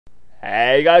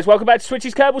Hey guys, welcome back to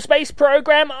Twitch's Kerbal Space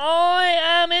Program. I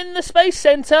am in the Space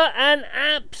Center and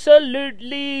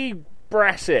absolutely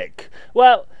brassic.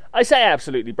 Well, I say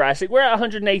absolutely brassic. We're at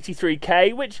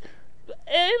 183k, which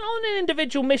on an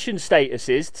individual mission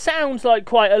statuses sounds like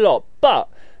quite a lot, but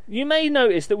you may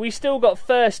notice that we've still got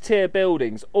first tier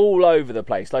buildings all over the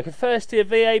place, like a first tier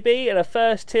VAB and a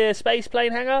first tier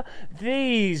spaceplane hangar.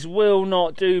 These will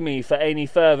not do me for any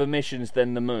further missions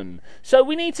than the MUN. So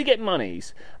we need to get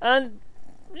monies. And,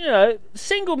 you know,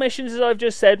 single missions, as I've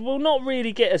just said, will not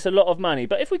really get us a lot of money.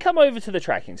 But if we come over to the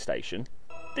tracking station,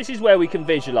 this is where we can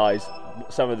visualise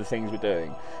some of the things we're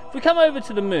doing. If we come over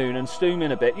to the MUN and zoom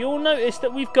in a bit, you'll notice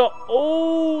that we've got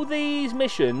all these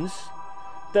missions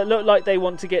that look like they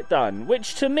want to get done,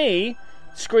 which to me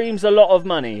screams a lot of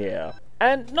money here.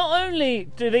 And not only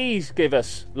do these give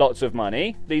us lots of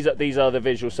money, these are the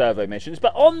visual survey missions,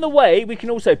 but on the way we can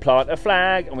also plant a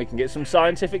flag and we can get some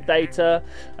scientific data,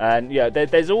 and yeah,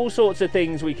 there's all sorts of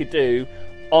things we could do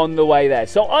on the way there.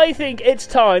 So I think it's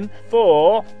time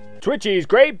for Twitchi's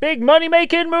great big money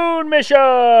making MUN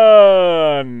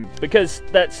mission, because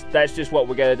that's just what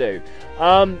we're gonna do.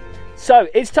 So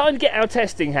it's time to get our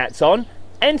testing hats on.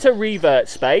 Enter revert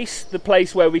space, the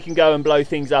place where we can go and blow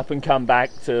things up and come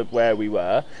back to where we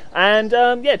were. And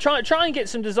yeah, try and get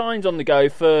some designs on the go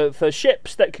for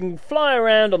ships that can fly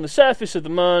around on the surface of the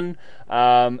MUN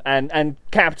and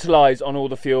capitalise on all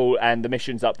the fuel and the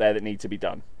missions up there that need to be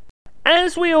done.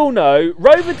 As we all know,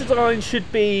 rover designs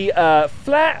should be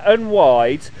flat and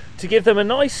wide to give them a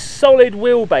nice solid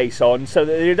wheelbase on, so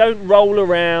that they don't roll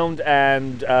around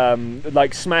and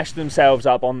like smash themselves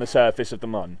up on the surface of the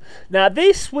MUN. Now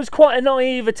this was quite a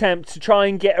naive attempt to try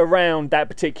and get around that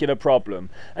particular problem.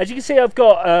 As you can see, I've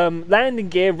got landing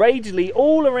gear radially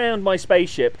all around my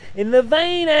spaceship in the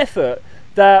vain effort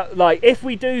that, like, if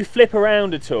we do flip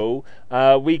around at all,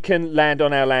 we can land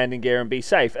on our landing gear and be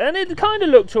safe. And it kind of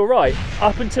looked alright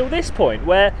up until this point,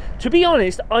 where, to be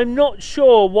honest, I'm not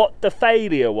sure what the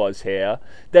failure was here.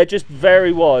 There just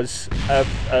was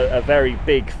a very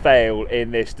big fail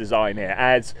in this design here,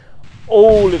 as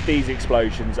all of these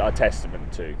explosions are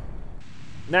testament to.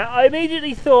 Now, I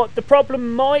immediately thought the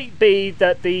problem might be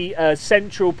that the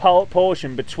central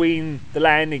portion between the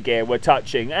landing gear were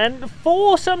touching, and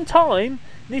for some time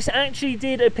this actually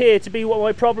did appear to be what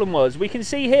my problem was. We can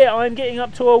see here I'm getting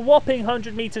up to a whopping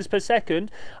 100 meters per second.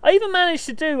 I even managed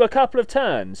to do a couple of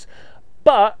turns,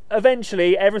 but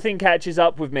eventually everything catches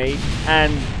up with me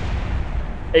and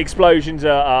explosions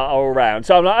are all around.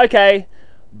 So I'm like, okay,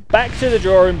 back to the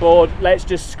drawing board, let's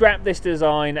just scrap this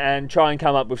design and try and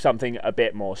come up with something a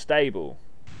bit more stable.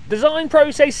 Design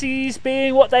processes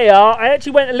being what they are, I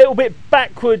actually went a little bit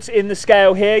backwards in the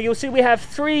scale here. You'll see we have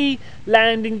 3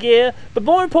 landing gear, but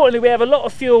more importantly we have a lot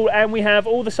of fuel and we have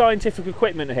all the scientific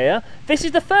equipment here. This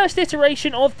is the first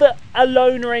iteration of the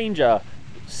Alone Ranger,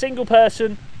 single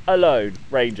person Alone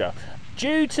Ranger.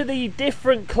 Due to the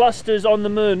different clusters on the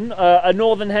MUN, a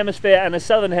northern hemisphere and a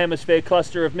southern hemisphere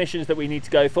cluster of missions that we need to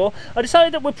go for, I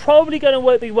decided that we're probably going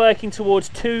to be working towards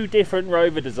 2 different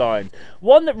rover designs.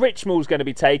 One that Richmal's going to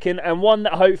be taking, and one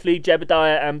that hopefully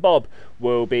Jebediah and Bob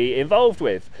will be involved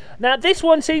with. Now this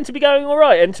one seemed to be going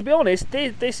alright, and to be honest,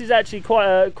 this is actually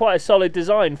quite a solid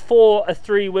design for a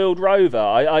 3-wheeled rover.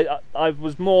 I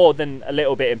was more than a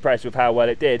little bit impressed with how well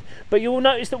it did, but you will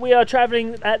notice that we are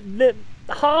travelling at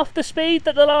half the speed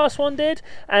that the last one did,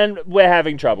 and we're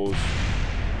having troubles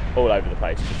all over the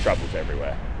place, just troubles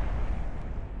everywhere.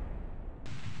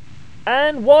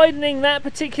 And widening that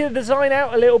particular design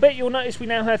out a little bit, you'll notice we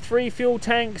now have 3 fuel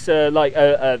tanks, like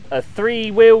a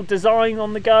 3-wheel design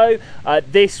on the go.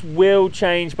 This will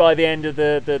change by the end of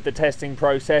the testing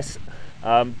process.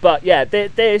 But yeah,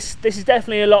 this is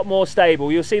definitely a lot more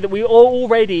stable. You'll see that we're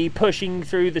already pushing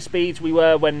through the speeds we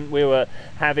were when we were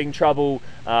having trouble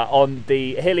on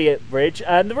the hilly bridge.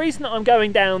 And the reason that I'm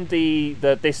going down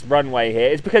this runway here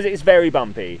is because it's very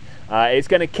bumpy. It's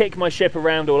going to kick my ship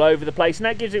around all over the place, and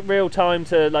that gives it real time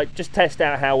to like just test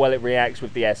out how well it reacts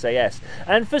with the SAS.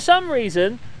 And for some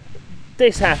reason,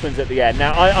 this happens at the end.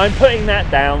 Now I'm putting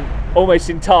that down almost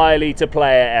entirely to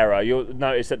player error. You'll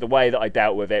notice that the way that I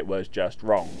dealt with it was just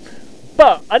wrong.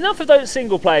 But enough of those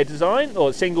single player design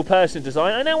or single person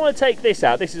design. I now want to take this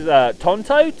out. This is a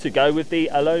Tonto to go with the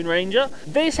Alone Ranger.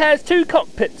 This has 2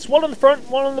 cockpits, one on the front,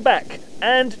 one on the back,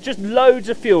 and just loads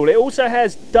of fuel. It also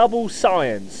has double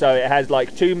science, so it has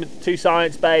like two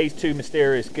science bays, 2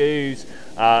 mysterious goos.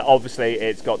 Obviously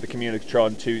it's got the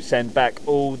communicatron to send back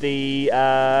all the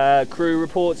crew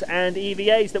reports and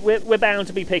EVAs that we're bound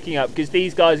to be picking up, because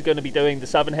these guys are going to be doing the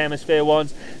Southern Hemisphere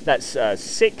ones. That's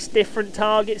 6 different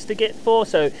targets to get for,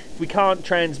 so if we can't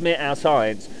transmit our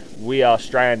science, we are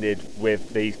stranded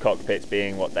with these cockpits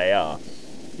being what they are.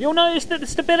 You'll notice that the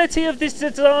stability of this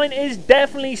design is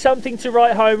definitely something to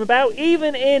write home about.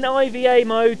 Even in IVA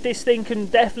mode, this thing can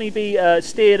definitely be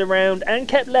steered around and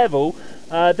kept level.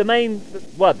 The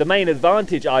main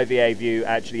advantage IVA view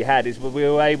actually had is we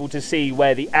were able to see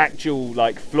where the actual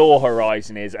floor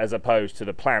horizon is as opposed to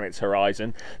the planet's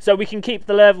horizon, so we can keep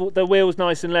the wheels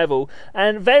nice and level.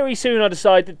 And very soon I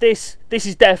decided that this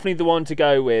is definitely the one to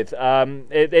go with.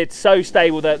 It's so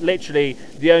stable that literally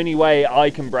the only way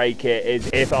I can break it is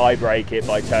if I break it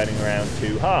by turning around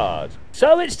too hard.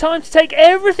 So it's time to take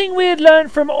everything we had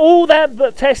learned from all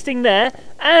that testing there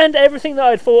and everything that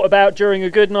I'd thought about during a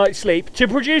good night's sleep to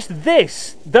produce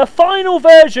this, the final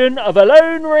version of a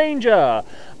Lone Ranger.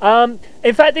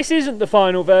 In fact, this isn't the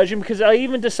final version because I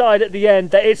even decided at the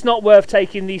end that it's not worth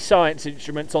taking these science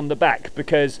instruments on the back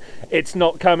because it's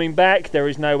not coming back. There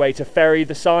is no way to ferry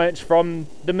the science from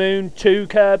the moon to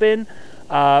Kerbin.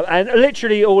 And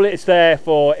literally all it's there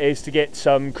for is to get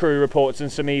some crew reports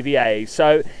and some EVAs.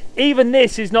 So even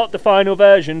this is not the final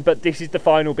version, but this is the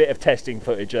final bit of testing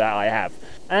footage that I have.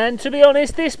 And to be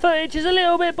honest, this footage is a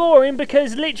little bit boring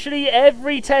because literally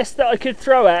every test that I could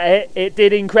throw at it, it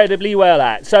did incredibly well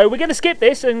at. So we're going to skip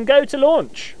this and go to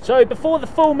launch. So before the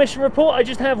full mission report, I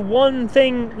just have one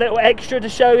little extra to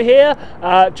show here.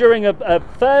 During a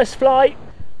first flight,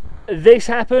 this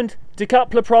happened.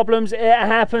 Decoupler problems, it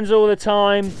happens all the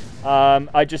time.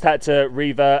 I just had to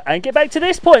revert and get back to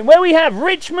this point where we have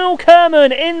Richmal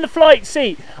Kerman in the flight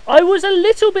seat. I was a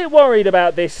little bit worried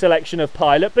about this selection of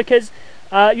pilot because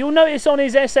you'll notice on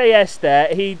his SAS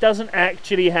there, he doesn't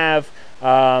actually have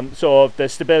sort of the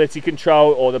stability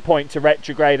control or the point to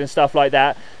retrograde and stuff like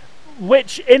that,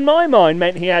 which in my mind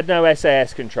meant he had no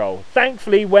SAS control.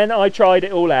 Thankfully, when I tried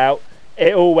it all out,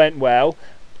 it all went well.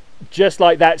 Just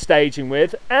like that staging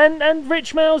with, and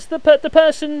Richmal's the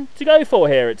person to go for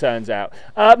here, it turns out.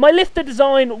 My lifter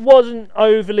design wasn't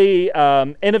overly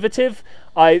innovative.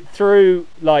 I threw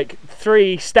like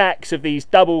 3 stacks of these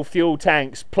double fuel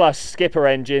tanks plus skipper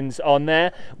engines on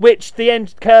there, which the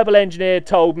Kerbal engineer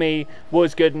told me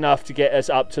was good enough to get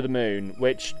us up to the moon,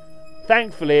 which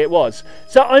thankfully it was.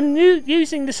 So I'm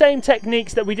using the same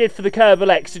techniques that we did for the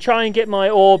Kerbal X to try and get my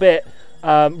orbit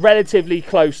relatively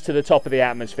close to the top of the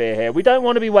atmosphere here. We don't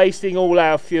want to be wasting all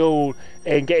our fuel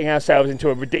in getting ourselves into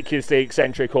a ridiculously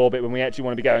eccentric orbit when we actually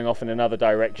want to be going off in another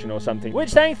direction or something, which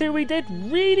thankfully we did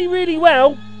really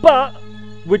well, but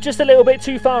we're just a little bit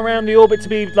too far around the orbit to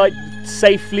be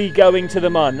safely going to the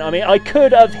MUN. I mean, I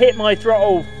could have hit my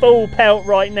throttle full pelt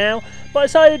right now, but I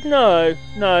decided no,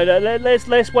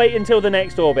 let's wait until the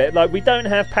next orbit. We don't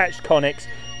have patched conics.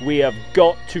 We have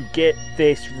got to get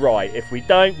this right. If we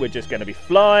don't, we're just going to be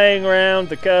flying around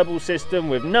the Kerbal system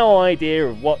with no idea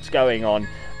of what's going on.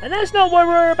 And that's not what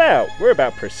we're about. We're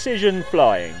about precision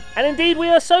flying. And indeed, we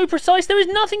are so precise, there is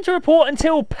nothing to report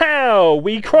until pow!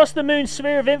 We cross the moon's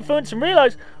sphere of influence and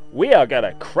realise we are going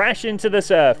to crash into the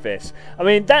surface. I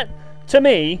mean, that, to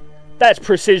me, that's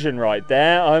precision right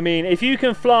there. I mean, if you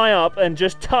can fly up and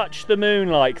just touch the moon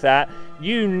like that,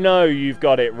 you know you've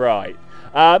got it right.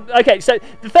 Okay, so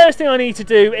the first thing I need to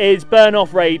do is burn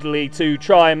off radially to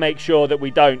try and make sure that we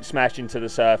don't smash into the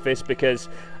surface, because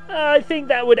I think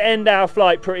that would end our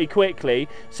flight pretty quickly.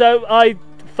 So I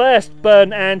first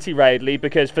burn anti-radially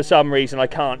because for some reason I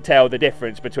can't tell the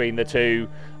difference between the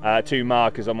two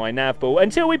markers on my nav ball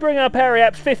until we bring our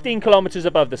periaps 15 kilometers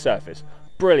above the surface.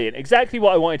 Brilliant, exactly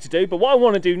what I wanted to do. But what I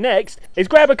want to do next is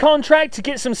grab a contract to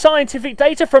get some scientific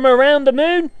data from around the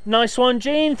moon. Nice one,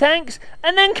 Gene, thanks.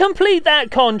 And then complete that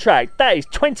contract. That is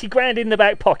 20 grand in the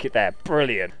back pocket there.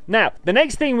 Brilliant. Now, the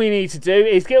next thing we need to do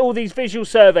is get all these visual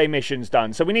survey missions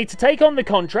done. So we need to take on the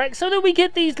contract so that we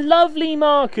get these lovely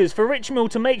markers for Richmal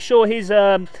to make sure his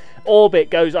orbit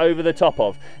goes over the top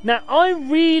of. Now, I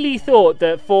really thought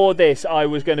that for this I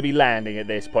was going to be landing at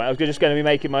this point. I was just going to be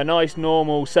making my nice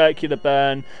normal circular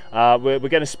burn. We're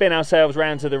going to spin ourselves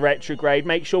round to the retrograde,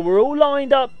 make sure we're all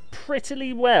lined up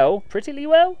prettily well.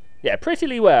 Yeah,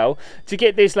 prettily well, to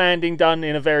get this landing done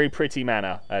in a very pretty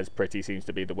manner, as pretty seems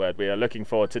to be the word we are looking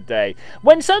for today.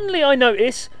 When suddenly I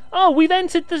notice, oh, we've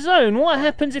entered the zone. What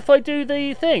happens if I do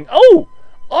the thing? Oh!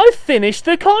 I've finished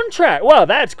the contract. Well,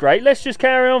 that's great. Let's just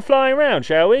carry on flying around,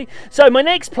 shall we? So my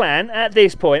next plan, at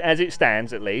this point, as it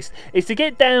stands at least, is to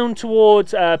get down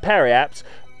towards Periaps,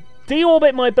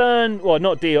 deorbit my burn, well,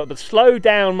 not deorbit, but slow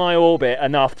down my orbit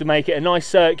enough to make it a nice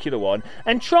circular one,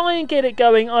 and try and get it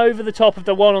going over the top of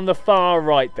the one on the far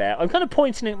right there. I'm kind of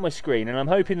pointing at my screen, and I'm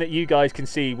hoping that you guys can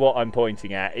see what I'm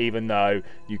pointing at, even though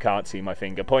you can't see my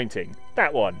finger pointing.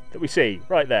 That one that we see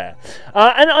right there.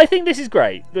 And I think this is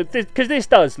great, because this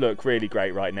does look really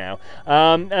great right now.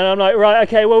 And I'm like, right,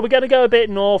 okay, well, we're going to go a bit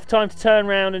north, time to turn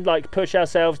around and like push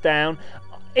ourselves down.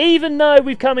 Even though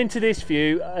we've come into this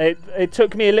view, it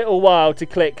took me a little while to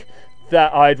click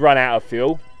that I'd run out of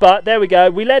fuel. But there we go.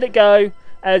 We let it go,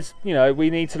 as, you know, we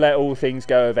need to let all things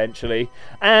go eventually.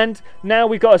 And now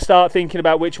we've got to start thinking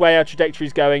about which way our trajectory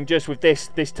is going, just with this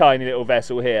tiny little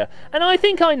vessel here. And I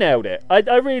think I nailed it. I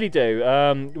really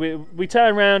do. We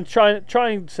turn around,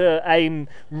 trying to aim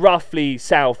roughly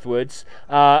southwards.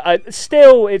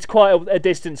 Still, it's quite a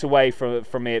distance away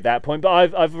from me at that point.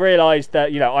 But I've realised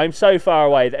that, you know, I'm so far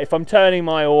away that if I'm turning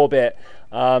my orbit,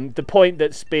 the point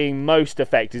that's being most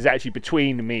affected is actually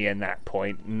between me and that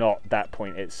point, not that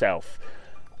point itself.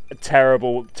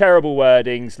 Terrible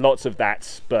wordings, lots of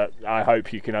that's, but I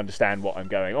hope you can understand what I'm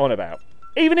going on about.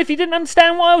 Even if you didn't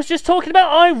understand what I was just talking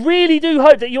about, I really do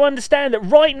hope that you understand that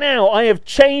right now I have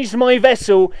changed my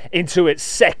vessel into its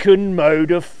second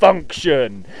mode of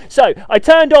function. So I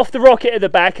turned off the rocket at the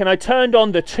back and I turned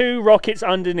on the 2 rockets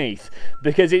underneath,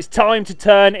 because it's time to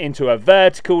turn into a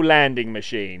vertical landing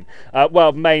machine.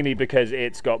 Well, mainly because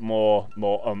it's got more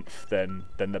oomph than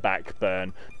the back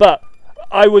burn. But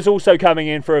I was also coming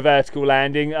in for a vertical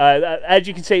landing. As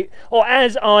you can see, or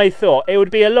as I thought, it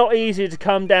would be a lot easier to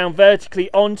come down vertically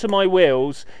onto my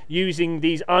wheels using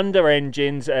these under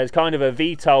engines as kind of a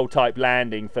VTOL type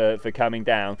landing for coming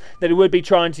down, than it would be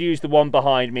trying to use the one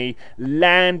behind me,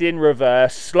 land in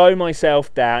reverse, slow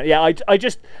myself down. Yeah,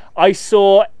 I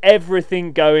saw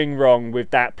everything going wrong with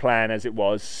that plan as it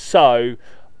was. So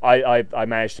I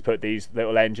managed to put these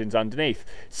little engines underneath.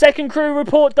 Second crew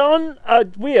report done.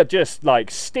 We are just like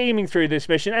steaming through this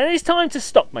mission, and it's time to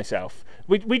stop myself.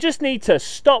 We just need to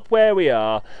stop where we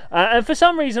are. And for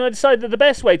some reason I decided that the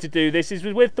best way to do this is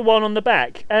with the one on the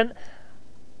back. And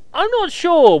I'm not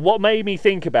sure what made me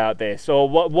think about this, or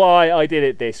why I did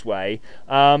it this way,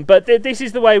 but this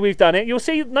is the way we've done it. You'll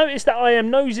notice that I am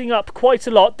nosing up quite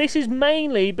a lot. This is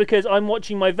mainly because I'm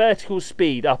watching my vertical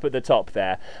speed up at the top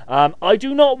there. I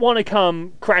do not want to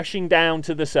come crashing down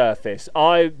to the surface.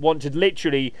 I want to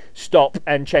literally stop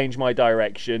and change my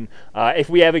direction. If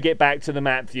we ever get back to the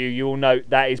map view, you will note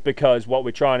that is because what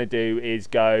we're trying to do is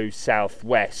go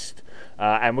southwest.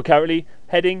 And we're currently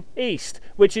heading east,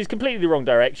 which is completely the wrong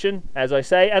direction, as I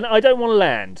say, and I don't want to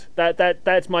land.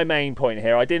 That's my main point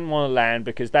here. I didn't want to land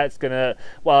because that's gonna,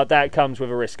 well, that comes with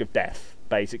a risk of death,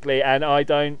 basically, and I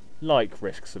don't like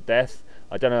risks of death.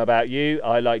 I don't know about you,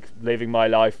 I like living my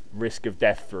life risk of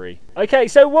death free. Okay,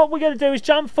 so what we're going to do is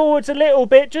jump forwards a little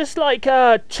bit, just like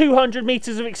 200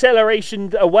 meters of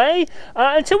acceleration away,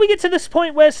 until we get to this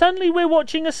point where suddenly we're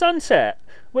watching a sunset,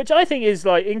 which I think is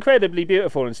like incredibly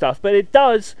beautiful and stuff, but it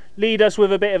does lead us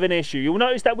with a bit of an issue. You'll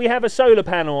notice that we have a solar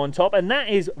panel on top, and that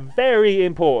is very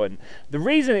important. The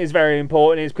reason it is very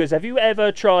important is because have you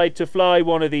ever tried to fly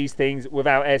one of these things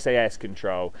without SAS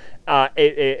control?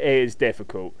 It is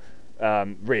difficult.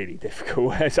 Really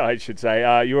difficult, as I should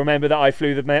say. You remember that I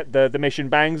flew the mission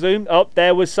bang zoom? Oh,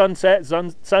 there was sunset.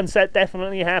 Sunset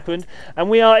definitely happened, and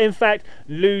we are in fact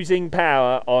losing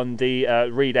power on the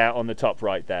readout on the top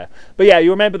right there. But yeah, you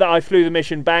remember that I flew the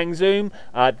mission bang zoom.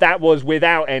 That was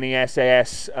without any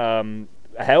SAS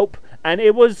help, and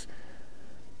it was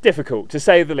difficult to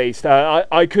say the least.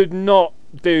 I could not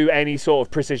do any sort of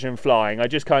precision flying. I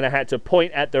just kind of had to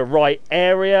point at the right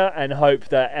area and hope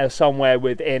that somewhere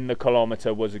within the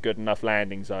kilometre was a good enough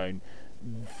landing zone.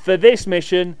 For this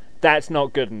mission, that's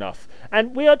not good enough.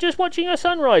 And we are just watching a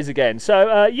sunrise again.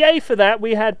 So yay for that.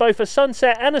 We had both a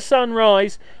sunset and a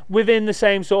sunrise within the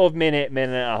same sort of minute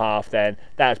and a half then.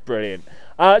 That's brilliant.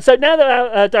 So now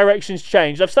that our direction's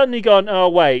changed, I've suddenly gone, oh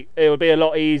wait, it would be a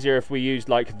lot easier if we used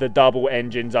like the double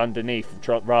engines underneath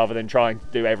rather than trying to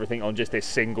do everything on just this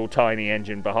single tiny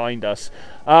engine behind us.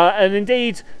 And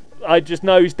indeed, I just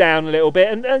nosed down a little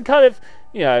bit and kind of,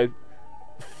 you know,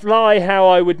 fly how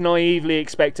I would naively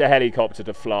expect a helicopter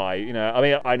to fly. You know, I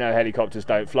mean, I know helicopters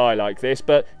don't fly like this,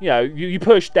 but you know, you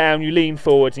push down, you lean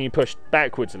forwards, and you push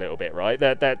backwards a little bit, right?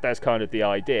 That's kind of the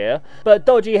idea. But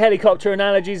dodgy helicopter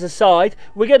analogies aside,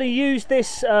 we're going to use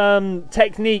this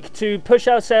technique to push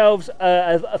ourselves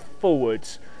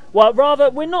forwards. Well,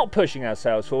 rather, we're not pushing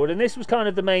ourselves forward, and this was kind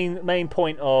of the main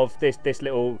point of this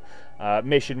little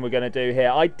mission we're going to do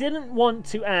here. I didn't want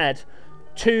to add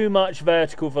too much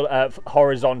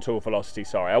horizontal velocity.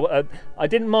 Sorry, I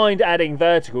didn't mind adding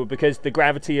vertical because the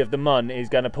gravity of the MUN is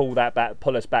going to pull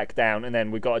us back down, and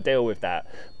then we've got to deal with that.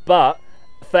 But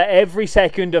for every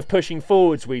second of pushing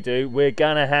forwards we do, we're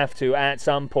going to have to, at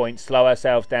some point, slow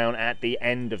ourselves down at the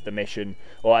end of the mission,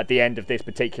 or at the end of this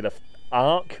particular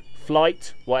arc,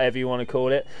 flight, whatever you want to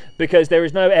call it, because there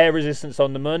is no air resistance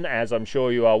on the MUN, as I'm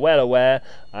sure you are well aware,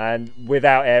 and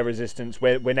without air resistance,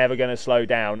 we're never going to slow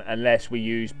down unless we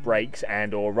use brakes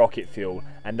and or rocket fuel.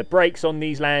 And the brakes on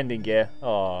these landing gear,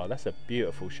 oh, that's a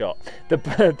beautiful shot.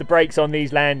 The brakes on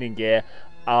these landing gear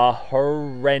are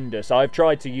horrendous. I've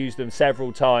tried to use them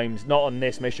several times, not on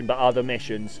this mission but other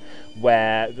missions,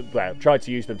 where, well, tried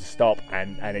to use them to stop,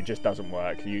 and it just doesn't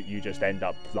work. You just end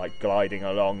up like gliding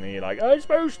along and you're like, I'm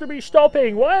supposed to be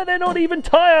stopping, why are there not even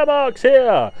tyre marks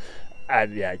here?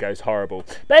 And yeah, it goes horrible.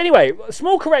 But anyway,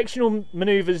 small correctional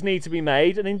maneuvers need to be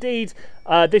made, and indeed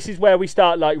this is where we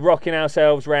start like rocking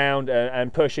ourselves round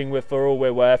and pushing for all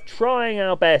we're worth, trying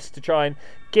our best to try and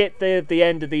get the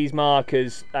end of these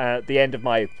markers, the end of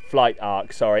my flight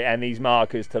arc, sorry, and these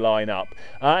markers to line up.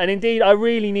 And indeed, I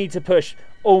really need to push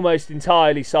almost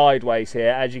entirely sideways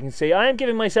here. As you can see, I am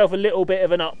giving myself a little bit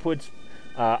of an upwards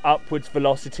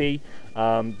velocity,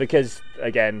 because,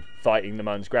 again, fighting the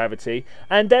MUN's gravity.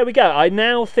 And there we go. I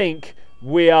now think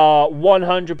we are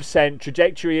 100%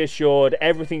 trajectory assured.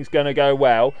 Everything's going to go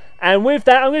well. And with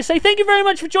that, I'm going to say thank you very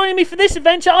much for joining me for this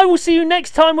adventure. I will see you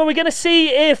next time, where we're going to see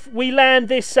if we land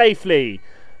this safely.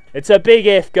 It's a big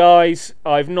if, guys.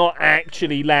 I've not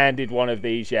actually landed one of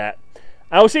these yet.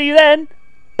 I'll see you then.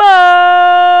 Bye!